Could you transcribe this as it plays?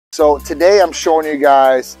So today I'm showing you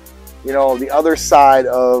guys, the other side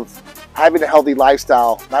of having a healthy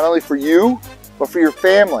lifestyle, not only for you, but for your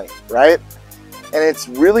family, right? And it's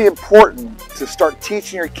really important to start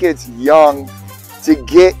teaching your kids young to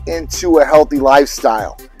get into a healthy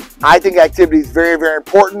lifestyle. I think activity is very, very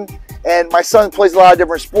important. And my son plays a lot of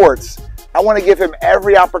different sports. I want to give him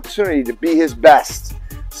every opportunity to be his best.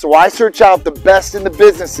 So I search out the best in the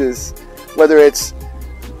businesses, whether it's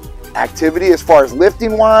activity as far as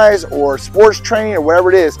lifting wise or sports training or whatever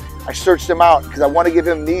it is. I search them out because I want to give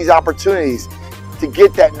him these opportunities to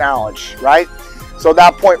get that knowledge, right? So at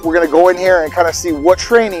that point, we're going to go in here and kind of see what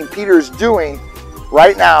training Peter's doing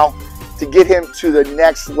right now to get him to the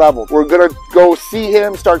next level. We're going to go see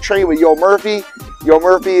him start training with Yo Murphy. Yo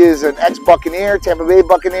Murphy is an ex-Buccaneer, Tampa Bay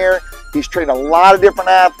Buccaneer. He's trained a lot of different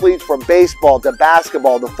athletes, from baseball to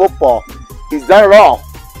basketball to football. He's done it all.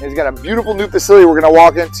 He's got a beautiful new facility we're going to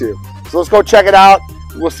walk into. So let's go check it out.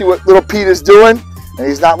 We'll see what little Pete is doing. And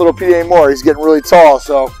he's not little Pete anymore. He's getting really tall.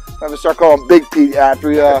 So I'm going to start calling him Big Pete after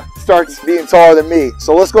he starts being taller than me.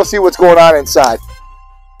 So let's go see what's going on inside.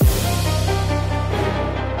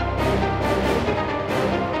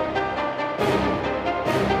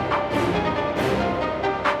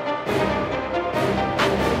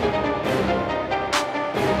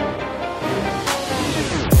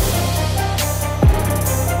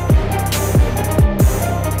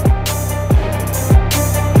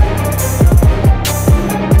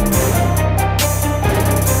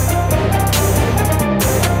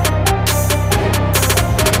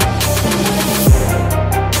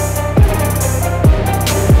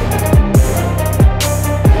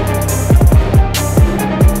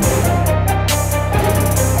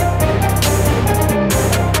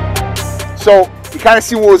 So you kind of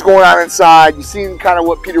see what was going on inside. You seen kind of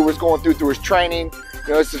what Peter was going through his training.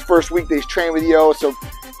 It's his first week that he's training with Yo. So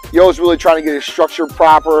Yo's really trying to get his structure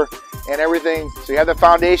proper and everything. So you have the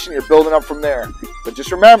foundation, you're building up from there. But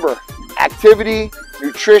just remember, activity,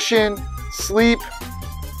 nutrition, sleep,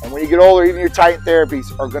 and when you get older, even your Titan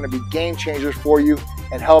therapies are going to be game changers for you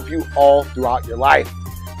and help you all throughout your life.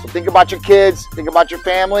 So think about your kids, think about your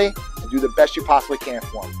family, and do the best you possibly can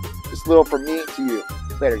for them. Just a little from me to you.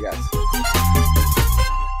 Later, guys.